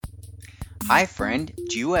Hi, friend.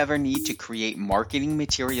 Do you ever need to create marketing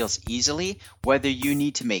materials easily? Whether you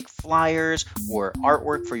need to make flyers or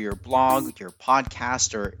artwork for your blog, your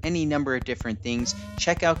podcast, or any number of different things,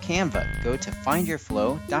 check out Canva. Go to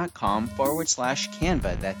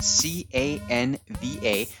findyourflow.com/Canva. That's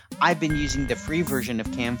CANVA. I've been using the free version of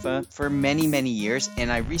Canva for many, many years,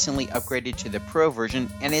 and I recently upgraded to the pro version,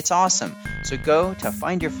 and it's awesome. So go to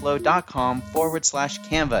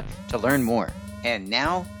findyourflow.com/Canva to learn more. And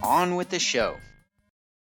now, on with the show.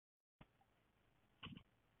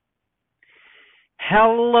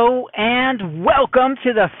 Hello and welcome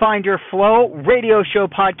to the Find Your Flow radio show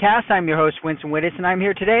podcast. I'm your host, Winston Wittes, and I'm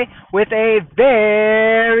here today with a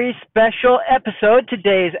very special episode.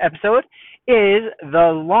 Today's episode is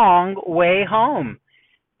The Long Way Home.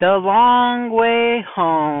 The long way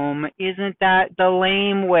home, isn't that the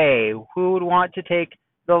lame way? Who would want to take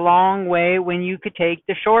the long way when you could take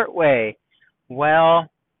the short way? Well,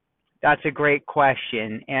 that's a great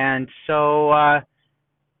question. And so,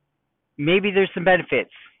 maybe there's some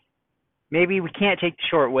benefits. Maybe we can't take the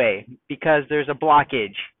short way because there's a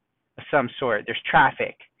blockage of some sort. There's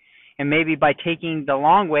traffic. And maybe by taking the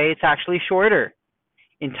long way, it's actually shorter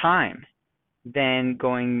in time than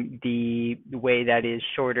going the way that is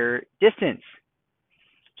shorter distance.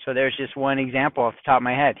 So there's just one example off the top of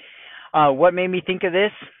my head. What made me think of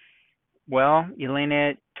this? Well,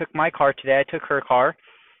 Elena took my car today. I took her car.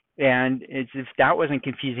 And it's, if that wasn't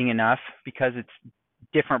confusing enough, because it's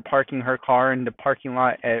different parking her car, and the parking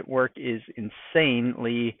lot at work is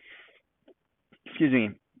insanely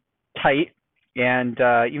tight. And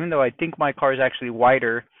even though I think my car is actually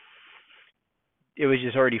wider, it was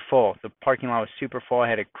just already full. The parking lot was super full. I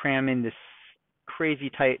had to cram in this crazy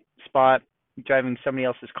tight spot driving somebody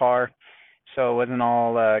else's car, so I wasn't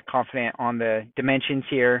all confident on the dimensions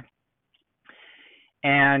here.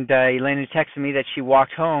 And Elena texted me that she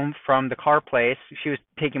walked home from the car place. She was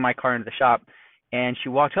taking my car into the shop, and she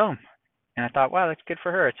walked home. And I thought, wow, that's good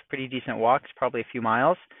for her. It's a pretty decent walk. It's probably a few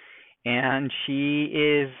miles. And she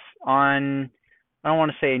is on, I don't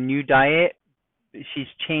want to say a new diet. She's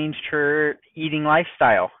changed her eating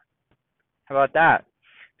lifestyle. How about that?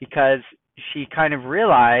 Because she kind of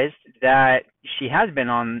realized that she has been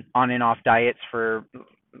on and off diets for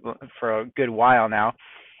a good while now,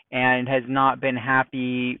 and has not been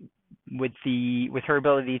happy with her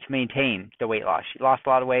ability to maintain the weight loss. She lost a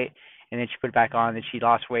lot of weight, and then she put it back on, and she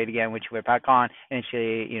lost weight again when she put it back on, and then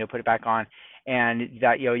she put it back on, and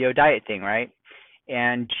that yo-yo diet thing, right?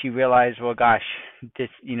 And she realized, well, gosh, this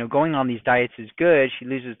going on these diets is good. She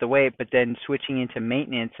loses the weight, but then switching into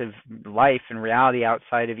maintenance of life and reality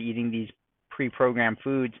outside of eating these pre-programmed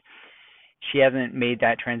foods, she hasn't made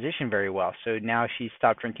that transition very well. So now she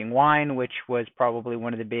stopped drinking wine, which was probably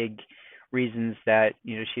one of the big reasons that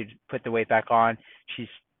she'd put the weight back on. She's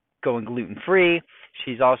going gluten-free.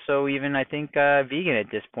 She's also even, I think, vegan at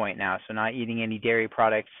this point now, so not eating any dairy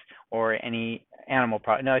products or any animal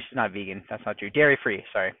product. No, she's not vegan. That's not true. Dairy-free.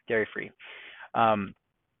 Sorry, dairy-free.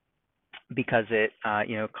 Because it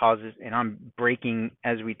causes, and I'm braking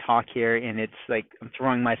as we talk here, and it's like I'm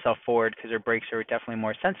throwing myself forward because her brakes are definitely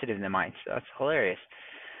more sensitive than mine. So that's hilarious.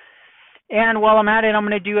 And while I'm at it, I'm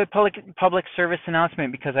going to do a public service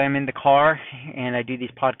announcement because I'm in the car and I do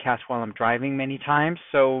these podcasts while I'm driving many times.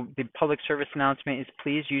 So the public service announcement is,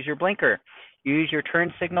 please use your blinker. Use your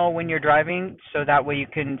turn signal when you're driving, so that way you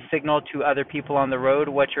can signal to other people on the road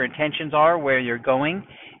what your intentions are, where you're going.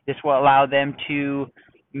 This will allow them to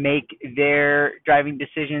make their driving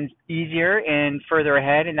decisions easier and further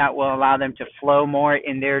ahead, and that will allow them to flow more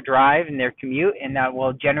in their drive and their commute, and that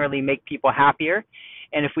will generally make people happier.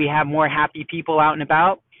 And if we have more happy people out and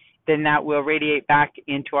about, then that will radiate back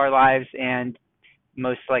into our lives and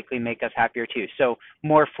most likely make us happier too. So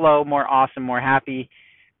more flow, more awesome, more happy.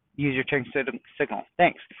 Use your turn signal.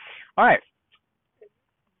 Thanks. All right.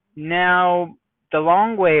 Now, the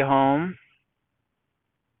long way home,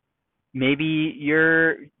 maybe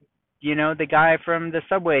you're, the guy from the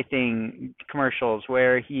subway thing commercials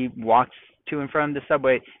where he walks to and from the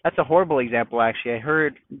subway. That's a horrible example, actually. I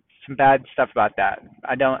heard some bad stuff about that.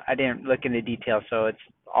 I didn't look into details, so it's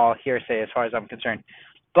all hearsay as far as I'm concerned.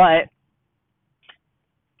 But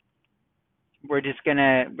we're just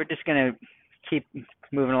gonna keep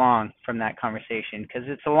moving along from that conversation because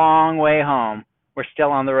it's a long way home. We're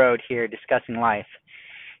still on the road here discussing life,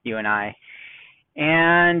 you and I.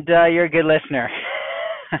 And you're a good listener.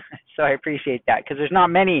 So I appreciate that, because there's not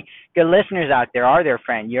many good listeners out there, are there,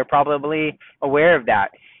 friend? You're probably aware of that.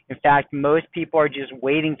 In fact, most people are just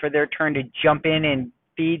waiting for their turn to jump in and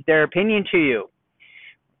feed their opinion to you,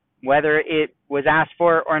 whether it was asked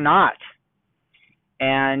for or not.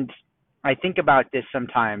 And I think about this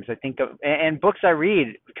sometimes. I think of, and books I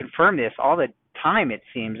read confirm this all the time, it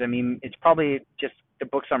seems. I mean, it's probably just the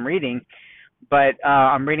books I'm reading, but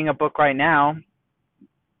I'm reading a book right now,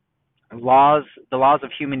 The Laws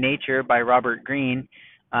of Human Nature by Robert Greene.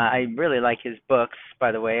 I really like his books,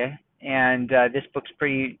 by the way, and this book's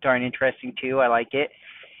pretty darn interesting too. I like it.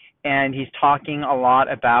 And he's talking a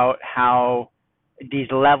lot about how these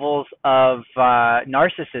levels of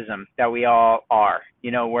narcissism that we all are,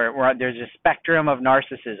 where there's a spectrum of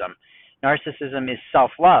narcissism. Narcissism is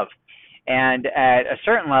self-love. And at a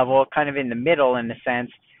certain level, kind of in the middle in a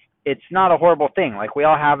sense, it's not a horrible thing. Like, we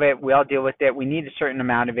all have it, we all deal with it, we need a certain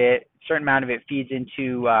amount of it. A certain amount of it feeds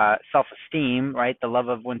into self-esteem, right? The love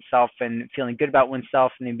of oneself and feeling good about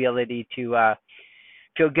oneself, and the ability to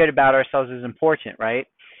feel good about ourselves is important, right?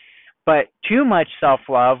 But too much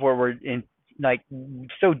self-love, where we're in like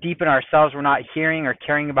so deep in ourselves, we're not hearing or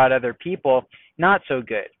caring about other people, not so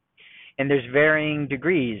good. And there's varying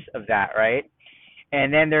degrees of that, right?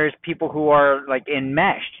 And then there's people who are like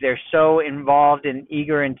enmeshed. They're so involved and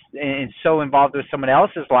eager and so involved with someone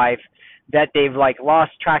else's life that they've like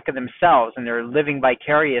lost track of themselves, and they're living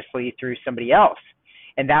vicariously through somebody else.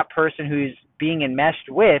 And that person who's being enmeshed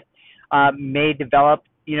with may develop,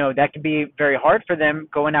 that can be very hard for them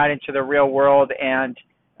going out into the real world. And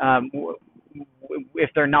if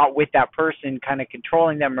they're not with that person kind of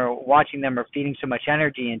controlling them or watching them or feeding so much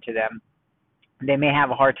energy into them, they may have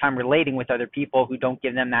a hard time relating with other people who don't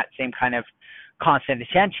give them that same kind of constant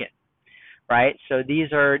attention, right? So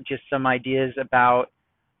these are just some ideas about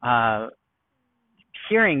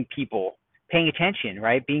hearing people, paying attention,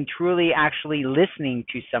 right? Being truly actually listening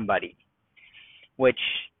to somebody, which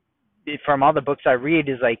from all the books I read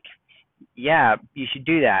is like, yeah, you should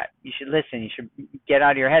do that. You should listen. You should get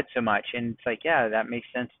out of your head so much. And it's like, yeah, that makes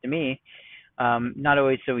sense to me. Not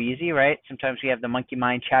always so easy, right? Sometimes we have the monkey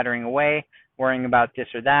mind chattering away, worrying about this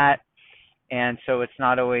or that. And so it's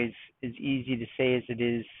not always as easy to say as it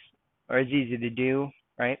is, or as easy to do,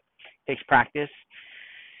 right? It takes practice.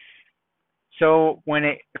 So when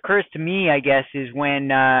it occurs to me, I guess, is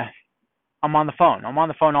when I'm on the phone. I'm on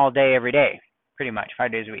the phone all day, every day, pretty much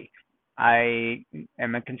 5 days a week. I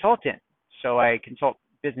am a consultant, so I consult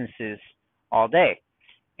businesses all day.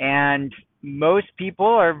 And most people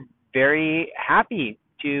are very happy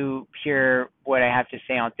to hear what I have to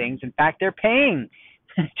say on things. In fact, they're paying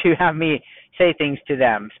to have me say things to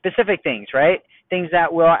them, specific things, right? Things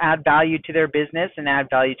that will add value to their business and add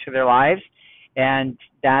value to their lives. And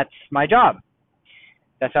that's my job.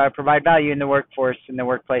 That's how I provide value in the workforce, in the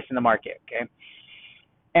workplace, in the market, okay?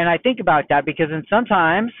 And I think about that because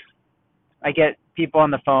sometimes I get people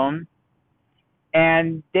on the phone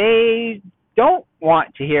and they don't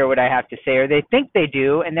want to hear what I have to say, or they think they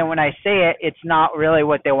do, and then when I say it, it's not really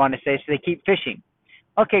what they want to say, so they keep fishing.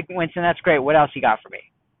 Okay, Winston, that's great. What else you got for me?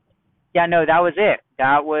 Yeah, no, that was it.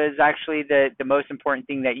 That was actually the most important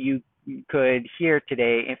thing that you could hear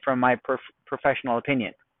today from my professional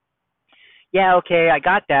opinion. Yeah, okay, I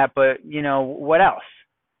got that, but, what else?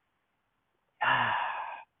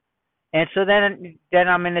 And so then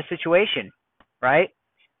I'm in a situation, right?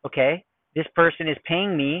 Okay, this person is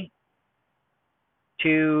paying me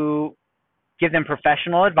to give them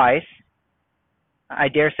professional advice. I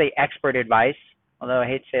dare say expert advice, although I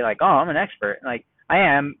hate to say like, oh, I'm an expert. Like, I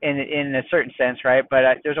am in a certain sense, right?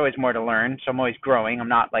 But there's always more to learn, so I'm always growing. I'm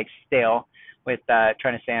not like stale with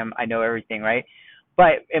trying to say I know everything, right?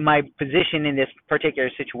 But in my position in this particular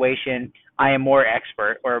situation, I am more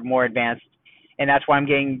expert or more advanced, and that's why I'm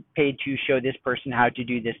getting paid to show this person how to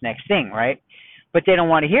do this next thing, right? But they don't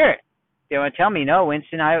want to hear it. They want to tell me, no,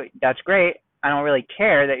 Winston, that's great. I don't really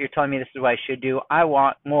care that you're telling me this is what I should do. I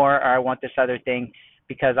want more, or I want this other thing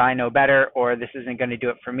because I know better, or this isn't going to do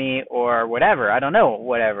it for me, or whatever. I don't know,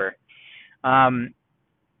 whatever.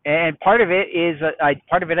 And part of it is,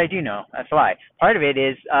 part of it I do know. That's a lie. Part of it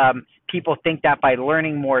is people think that by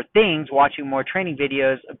learning more things, watching more training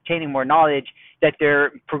videos, obtaining more knowledge, that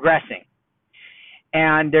they're progressing.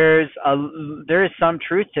 And there is some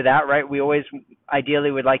truth to that, right? We always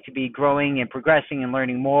ideally would like to be growing and progressing and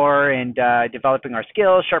learning more and developing our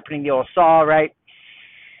skills, sharpening the old saw, right?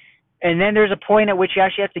 And then there's a point at which you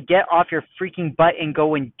actually have to get off your freaking butt and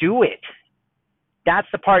go and do it. That's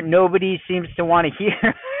the part nobody seems to want to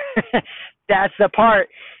hear. That's the part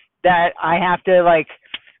that I have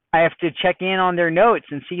to check in on their notes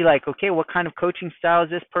and see like, okay, what kind of coaching style is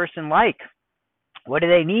this person like? What do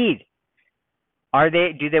they need?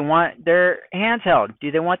 Do they want their hands held?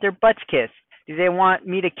 Do they want their butts kissed? Do they want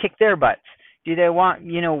me to kick their butts? Do they want,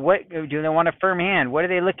 what do they want a firm hand? What are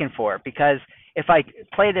they looking for? Because if I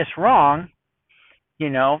play this wrong,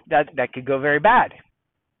 that could go very bad.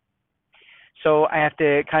 So I have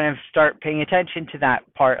to kind of start paying attention to that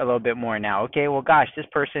part a little bit more now. Okay, well, gosh, this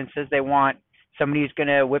person says they want somebody who's going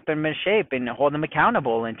to whip them in shape and hold them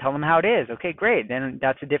accountable and tell them how it is. Okay, great. Then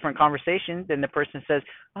that's a different conversation than the person says,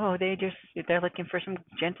 oh, they're looking for some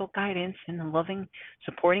gentle guidance and a loving,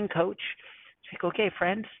 supporting coach. It's like, okay,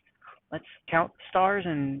 friends, let's count stars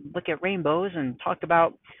and look at rainbows and talk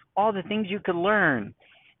about all the things you could learn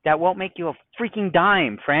that won't make you a freaking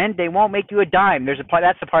dime, friend. They won't make you a dime. There's a part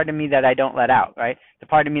that's the part of me that I don't let out, right? The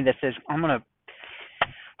part of me that says, I'm gonna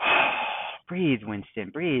breathe, Winston,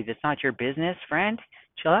 breathe. It's not your business, friend.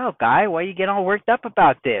 Chill out, guy. Why you get all worked up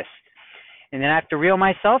about this? And then I have to reel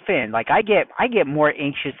myself in. Like I get more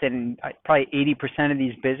anxious than probably 80% of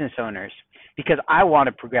these business owners because I want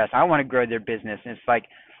to progress. I want to grow their business. And it's like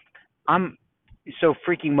I'm so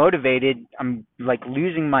freaking motivated. I'm like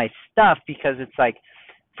losing my stuff because it's like,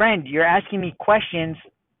 friend, you're asking me questions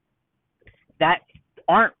that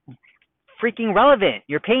aren't freaking relevant.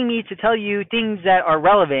 You're paying me to tell you things that are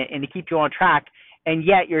relevant and to keep you on track, and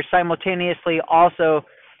yet you're simultaneously also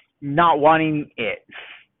not wanting it.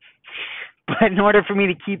 But in order for me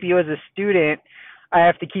to keep you as a student, I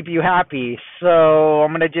have to keep you happy. So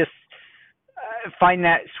I'm going to just find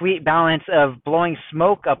that sweet balance of blowing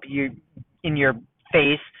smoke up in your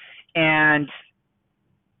face and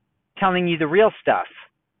telling you the real stuff.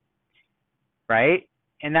 Right?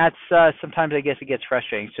 And that's sometimes I guess it gets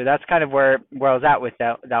frustrating. So that's kind of where I was at with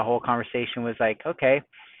that whole conversation was like, okay,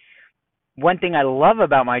 one thing I love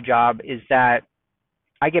about my job is that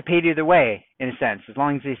I get paid either way in a sense, as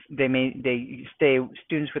long as they stay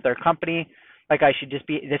students with our company. Like I should just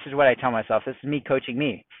be. This is what I tell myself. This is me coaching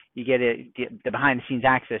me. You get the behind the scenes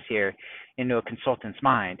access here into a consultant's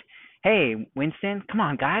mind. Hey, Winston, come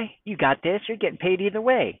on, guy, you got this. You're getting paid either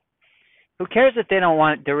way. Who cares if they don't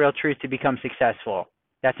want the real truth to become successful?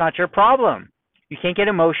 That's not your problem. You can't get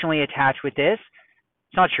emotionally attached with this.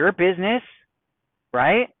 It's not your business,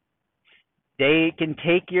 right? They can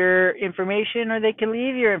take your information or they can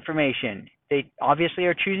leave your information. They obviously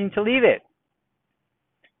are choosing to leave it.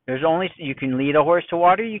 You can lead a horse to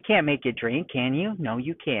water. You can't make it drink, can you? No,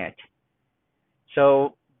 you can't.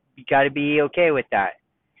 So you got to be okay with that.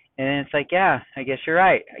 And then it's like, yeah, I guess you're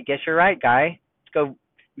right. I guess you're right, guy. Let's go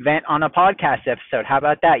vent on a podcast episode. How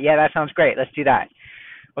about that? Yeah, that sounds great. Let's do that.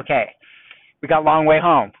 Okay. We got a long way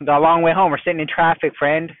home. We're sitting in traffic,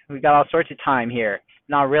 friend. We got all sorts of time here.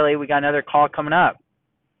 Not really. We got another call coming up.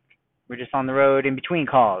 We're just on the road in between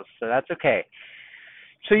calls, so that's okay.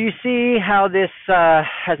 So you see how this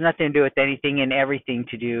has nothing to do with anything and everything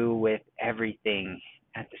to do with everything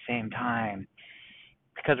at the same time.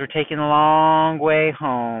 Because we're taking a long way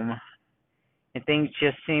home, and things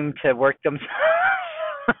just seem to work themselves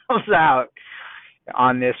out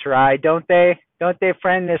on this ride, don't they? Don't they,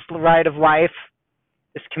 friend? This ride of life,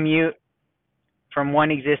 this commute from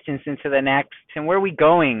one existence into the next. And where are we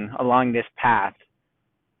going along this path?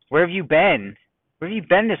 Where have you been? Where have you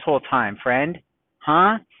been this whole time, friend?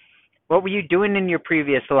 Huh? What were you doing in your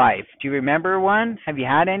previous life? Do you remember one? Have you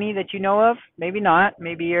had any that you know of? Maybe not.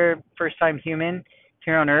 Maybe you're first time human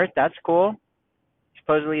here on Earth. That's cool.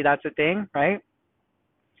 Supposedly that's a thing, right?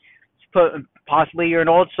 Possibly you're an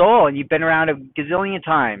old soul and you've been around a gazillion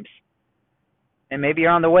times. And maybe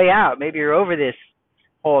you're on the way out. Maybe you're over this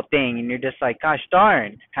whole thing and you're just like, gosh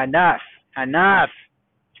darn, enough.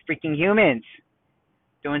 It's freaking humans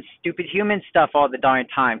doing stupid human stuff all the darn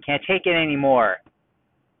time. Can't take it anymore.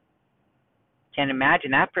 Can't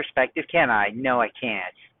imagine that perspective, can I? No, I can't.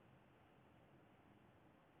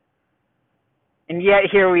 And yet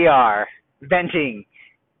here we are, venting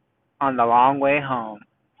on the long way home.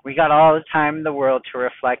 We got all the time in the world to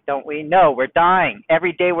reflect, don't we? No, we're dying.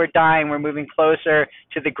 Every day we're dying. We're moving closer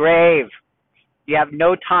to the grave. You have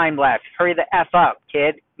no time left. Hurry the F up,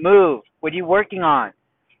 kid. Move. What are you working on?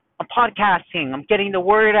 I'm podcasting. I'm getting the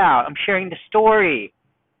word out. I'm sharing the story.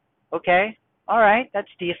 Okay. All right. That's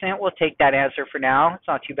decent. We'll take that answer for now. It's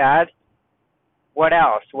not too bad. What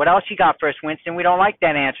else? What else you got for us, Winston? We don't like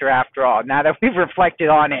that answer after all, now that we've reflected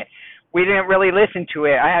on it. We didn't really listen to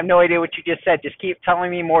it. I have no idea what you just said. Just keep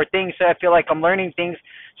telling me more things so I feel like I'm learning things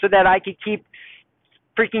so that I could keep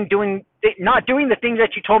freaking not doing the things that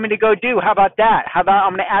you told me to go do. How about that? How about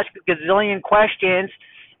I'm going to ask a gazillion questions,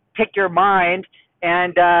 pick your mind,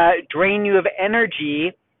 and drain you of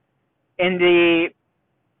energy in the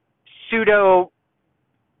pseudo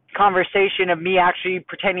conversation of me actually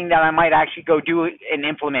pretending that I might actually go do and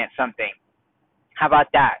implement something. How about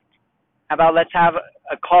that? How about let's have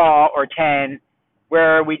a call or 10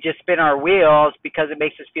 where we just spin our wheels because it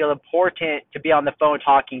makes us feel important to be on the phone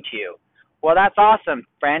talking to you. Well, that's awesome,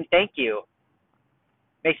 friend. Thank you.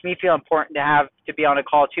 Makes me feel important to be on a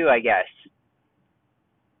call too, I guess.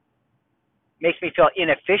 makes me feel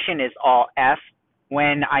inefficient as all F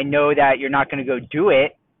when I know that you're not going to go do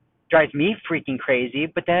it. Drives me freaking crazy,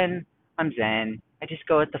 but then I'm zen. I just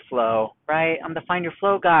go with the flow, right? I'm the find your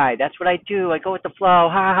flow guy. That's what I do. I go with the flow.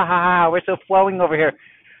 Ha ha ha ha. We're so flowing over here.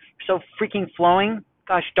 So freaking flowing.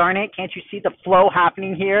 Gosh darn it. Can't you see the flow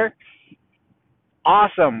happening here?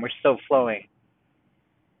 Awesome. We're so flowing.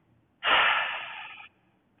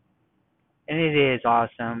 And it is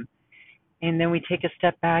awesome. And then we take a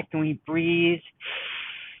step back and we breathe.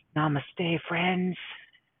 Namaste, friends.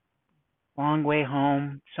 Long way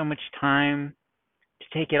home. So much time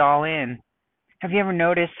to take it all in. Have you ever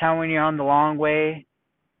noticed how when you're on the long way,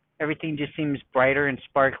 everything just seems brighter and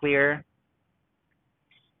sparklier?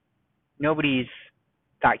 Nobody's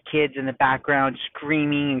got kids in the background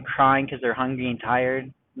screaming and crying because they're hungry and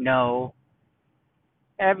tired. No.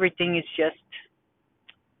 Everything is just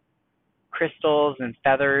crystals and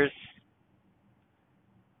feathers.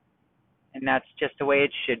 And that's just the way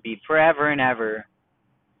it should be forever and ever.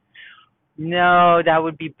 No, that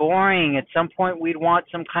would be boring. At some point, we'd want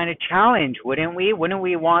some kind of challenge, wouldn't we? Wouldn't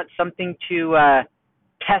we want something to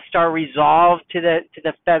test our resolve to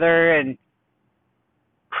the feather and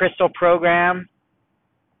crystal program,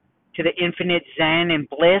 to the infinite zen and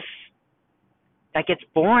bliss? That gets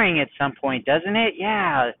boring at some point, doesn't it?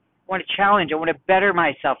 Yeah. I want a challenge. I want to better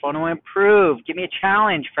myself. I want to improve. Give me a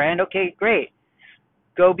challenge, friend. Okay, great.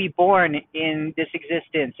 Go be born in this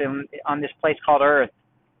existence and on this place called Earth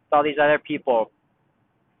with all these other people,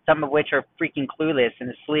 some of which are freaking clueless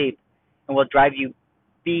and asleep and will drive you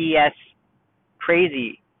BS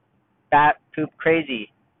crazy, bat poop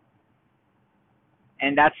crazy.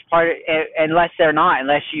 And that's unless they're not,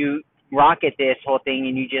 unless you rocket this whole thing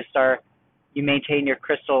and you maintain your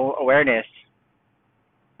crystal awareness.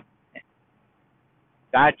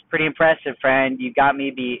 That's pretty impressive, friend. You got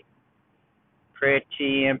me beat.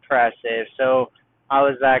 Pretty impressive. So I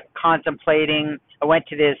was contemplating. I went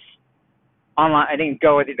to this online. I didn't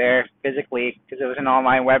go there physically because it was an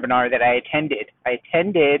online webinar that I attended. I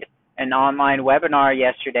attended an online webinar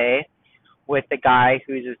yesterday with a guy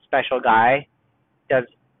who's a special guy. Does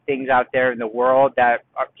things out there in the world that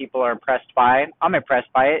people are impressed by. I'm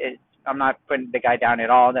impressed by it. I'm not putting the guy down at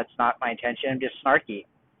all. That's not my intention. I'm just snarky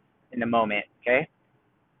in the moment, okay?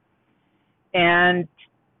 And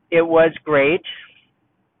it was great.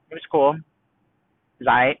 It was cool. It was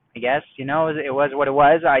I guess. It was what it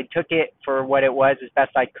was. I took it for what it was as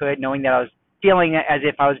best I could, knowing that I was feeling as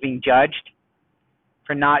if I was being judged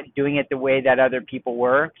for not doing it the way that other people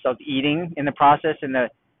were. So I was eating in the process, and the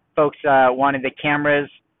folks wanted the cameras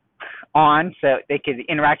on so they could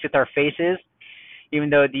interact with our faces, even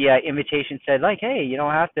though the invitation said, hey, you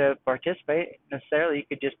don't have to participate necessarily. You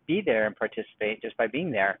could just be there and participate just by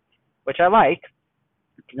being there, which I like.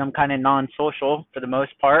 Because I'm kind of non-social for the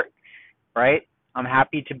most part, right? I'm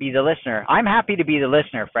happy to be the listener. I'm happy to be the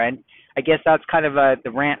listener, friend. I guess that's kind of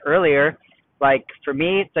the rant earlier. For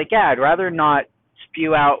me, it's I'd rather not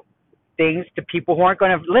spew out things to people who aren't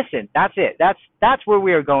going to listen. That's it. That's where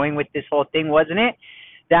we were going with this whole thing, wasn't it?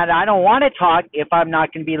 That I don't want to talk if I'm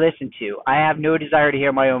not going to be listened to. I have no desire to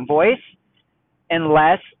hear my own voice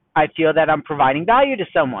unless I feel that I'm providing value to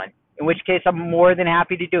someone. In which case, I'm more than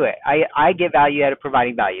happy to do it. I get value out of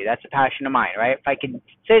providing value. That's a passion of mine, right? If I can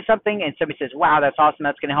say something and somebody says, wow, that's awesome,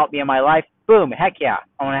 that's going to help me in my life, boom, heck yeah,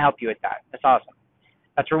 I want to help you with that. That's awesome.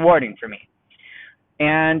 That's rewarding for me.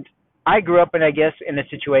 And I grew up in a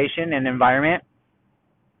situation, an environment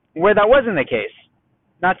where that wasn't the case.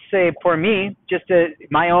 Not to say for me, just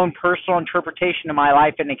my own personal interpretation of my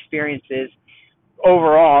life and experiences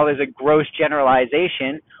overall is a gross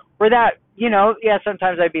generalization where that,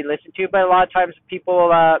 sometimes I'd be listened to, but a lot of times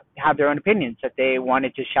people have their own opinions that they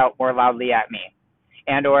wanted to shout more loudly at me.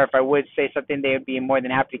 And or if I would say something, they would be more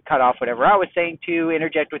than happy to cut off whatever I was saying to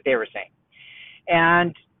interject what they were saying.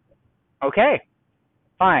 And, okay,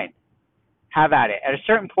 fine, have at it. At a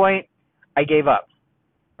certain point, I gave up,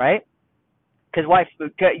 right? Because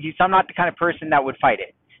I'm not the kind of person that would fight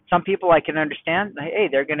it. Some people I can understand, hey,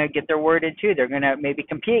 they're going to get their word in too. They're going to maybe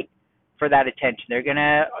compete for that attention. They're going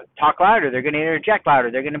to talk louder. They're going to interject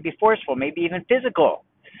louder. They're going to be forceful, maybe even physical.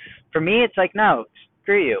 For me, it's no,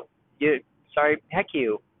 screw you. Heck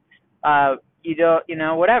you. You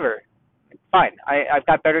don't, whatever. Fine. I've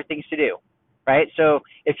got better things to do, right? So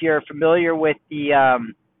if you're familiar with the,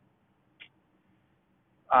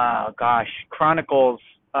 Chronicles,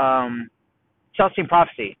 Celestine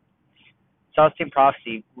Prophecy. Celestine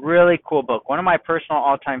Prophecy, really cool book. One of my personal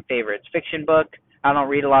all-time favorites. Fiction book. I don't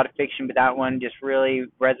read a lot of fiction, but that one just really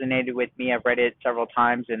resonated with me. I've read it several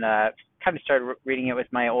times and kind of started reading it with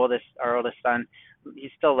our oldest son.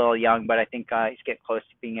 He's still a little young, but I think he's getting close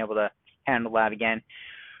to being able to handle that again.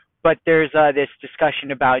 But there's this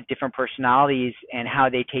discussion about different personalities and how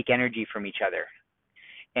they take energy from each other.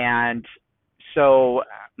 And so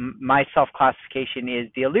my self-classification is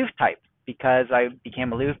the aloof type, because I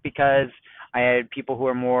became aloof because I had people who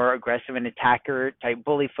were more aggressive and attacker type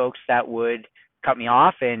bully folks that would cut me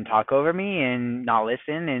off and talk over me and not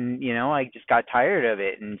listen, and I just got tired of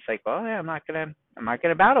it, and it's like, well, yeah, I'm not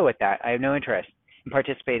gonna battle with that. I have no interest in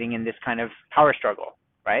participating in this kind of power struggle,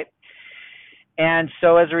 right? And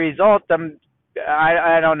so as a result,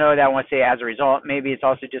 I don't know that I want to say as a result. Maybe it's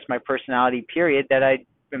also just my personality period that I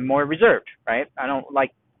am more reserved, right? I don't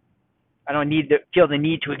feel the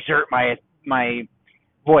need to exert my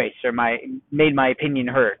voice or made my opinion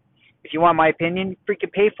heard. If you want my opinion,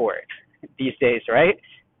 freaking pay for it these days, right?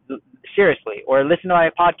 Seriously, or listen to my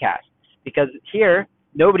podcast, because here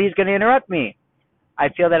nobody's going to interrupt me. I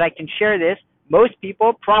feel that I can share this. Most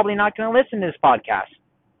people probably not going to listen to this podcast,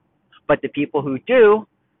 but the people who do,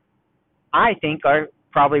 I think, are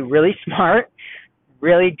probably really smart,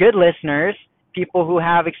 really good listeners, people who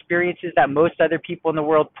have experiences that most other people in the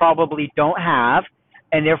world probably don't have,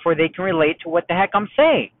 and therefore they can relate to what the heck I'm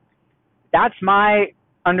saying. That's my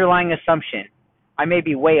underlying assumption. I may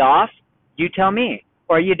be way off. You tell me,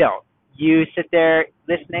 or you don't. You sit there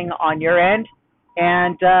listening on your end,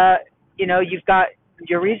 and you've got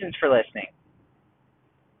your reasons for listening.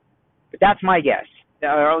 But that's my guess,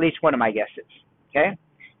 or at least one of my guesses. Okay,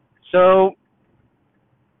 so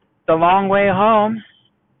the long way home,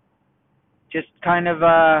 just kind of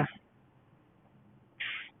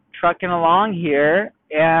trucking along here,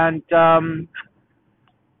 and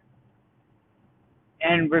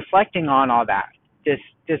reflecting on all that, this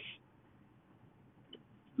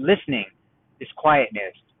listening, this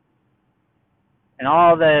quietness, and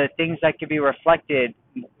all the things that could be reflected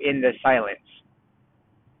in the silence.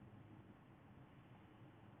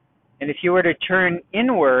 And if you were to turn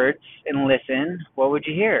inwards and listen, what would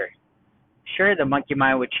you hear? Sure, the monkey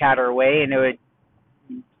mind would chatter away, and it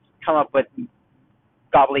would come up with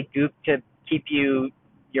gobbledygook to keep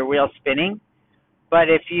your wheels spinning. But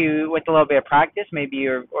if you, with a little bit of practice, maybe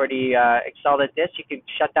you're already excelled at this, you could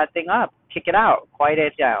shut that thing up, kick it out, quiet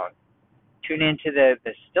it down, tune into the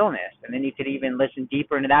stillness. And then you could even listen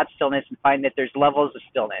deeper into that stillness and find that there's levels of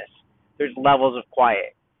stillness. There's levels of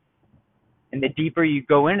quiet. And the deeper you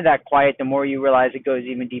go into that quiet, the more you realize it goes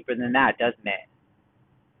even deeper than that, doesn't it?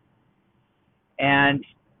 And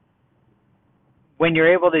when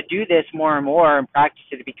you're able to do this more and more and practice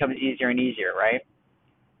it, it becomes easier and easier, right?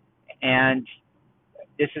 And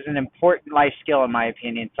this is an important life skill, in my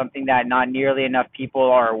opinion, something that not nearly enough people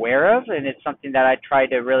are aware of, and it's something that I try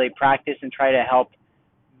to really practice and try to help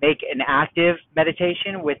make an active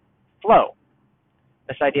meditation with flow.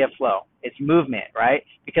 This idea of flow. It's movement, right?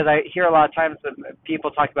 Because I hear a lot of times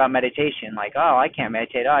people talk about meditation, like, oh, I can't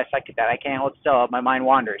meditate. Oh, I suck at that. I can't hold still. My mind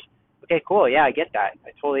wanders. Okay, cool. Yeah, I get that.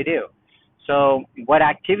 I totally do. So what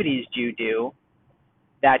activities do you do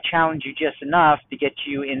that challenge you just enough to get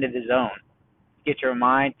you into the zone? Get your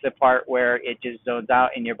mind to the part where it just zones out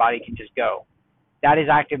and your body can just go. That is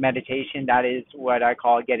active meditation. That is what I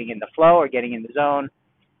call getting in the flow or getting in the zone.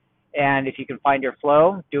 And if you can find your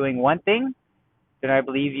flow doing one thing, then I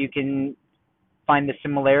believe you can find the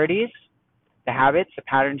similarities, the habits, the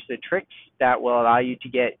patterns, the tricks that will allow you to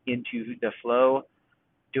get into the flow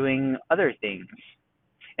doing other things.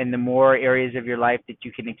 And the more areas of your life that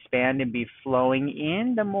you can expand and be flowing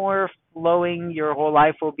in, the more flowing your whole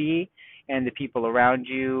life will be, and the people around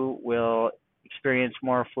you will experience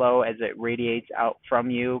more flow as it radiates out from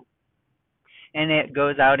you. And it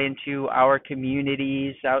goes out into our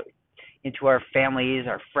communities, out into our families,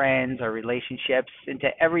 our friends, our relationships, into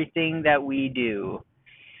everything that we do.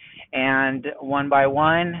 And one by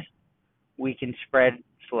one, we can spread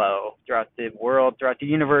flow throughout the world, throughout the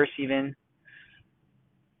universe even.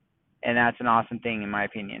 And that's an awesome thing, in my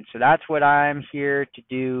opinion. So that's what I'm here to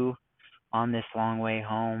do on this long way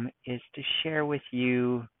home, is to share with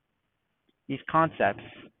you these concepts.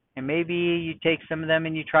 And maybe you take some of them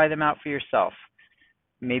and you try them out for yourself.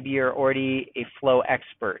 Maybe you're already a flow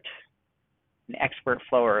expert, an expert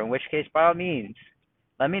flower, in which case, by all means,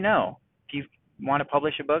 let me know. If you want to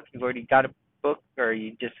publish a book, you've already got a book, or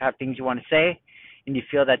you just have things you want to say, and you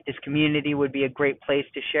feel that this community would be a great place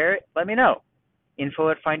to share it, let me know.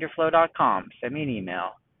 info@findyourflow.com. Send me an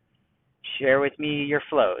email. Share with me your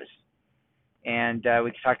flows. And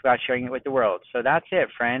we can talk about sharing it with the world. So that's it,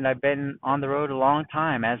 friend. I've been on the road a long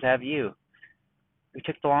time, as have you. We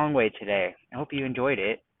took the long way today. I hope you enjoyed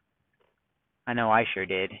it. I know I sure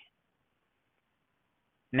did.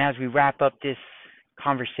 And as we wrap up this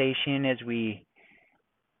conversation, as we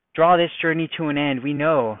draw this journey to an end, we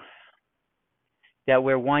know that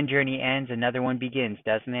where one journey ends, another one begins,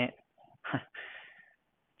 doesn't it?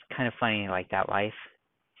 It's kind of funny like that, life.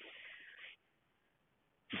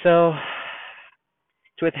 So,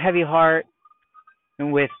 it's with a heavy heart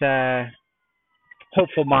and with a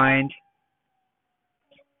hopeful mind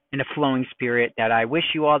and a flowing spirit that I wish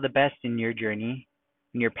you all the best in your journey,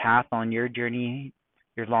 in your path on your journey,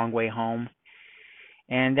 your long way home,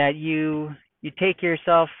 and that you take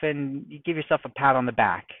yourself and you give yourself a pat on the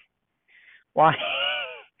back. Why?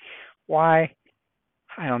 Why?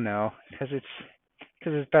 I don't know. Because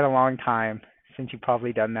it's been a long time since you've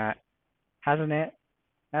probably done that, hasn't it?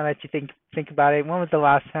 Now that you think about it, when was the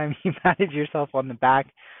last time you patted yourself on the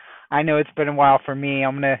back? I know it's been a while for me.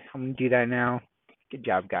 I'm gonna do that now. Good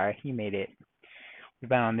job, guy. You made it. We've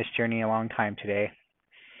been on this journey a long time today.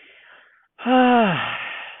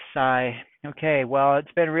 Sigh. Okay, well,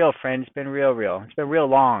 it's been real, friend. It's been real. It's been real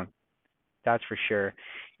long. That's for sure.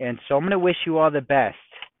 And so I'm going to wish you all the best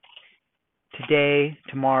today,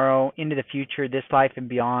 tomorrow, into the future, this life and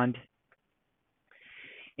beyond.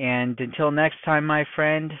 And until next time, my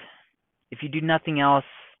friend, if you do nothing else,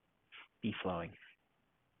 be flowing.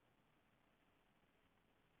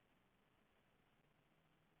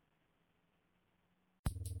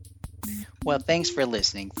 Well, thanks for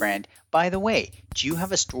listening, friend. By the way, do you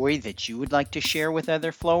have a story that you would like to share with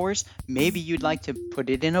other flowers? Maybe you'd like to put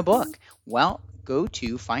it in a book. Well, go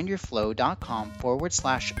to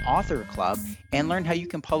findyourflow.com/author club and learn how you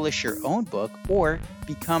can publish your own book or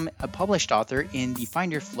become a published author in the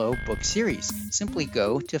Find Your Flow book series. Simply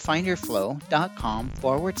go to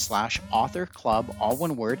findyourflow.com/author club, all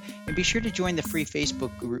one word, and be sure to join the free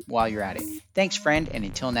Facebook group while you're at it. Thanks, friend, and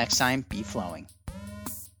until next time, be flowing.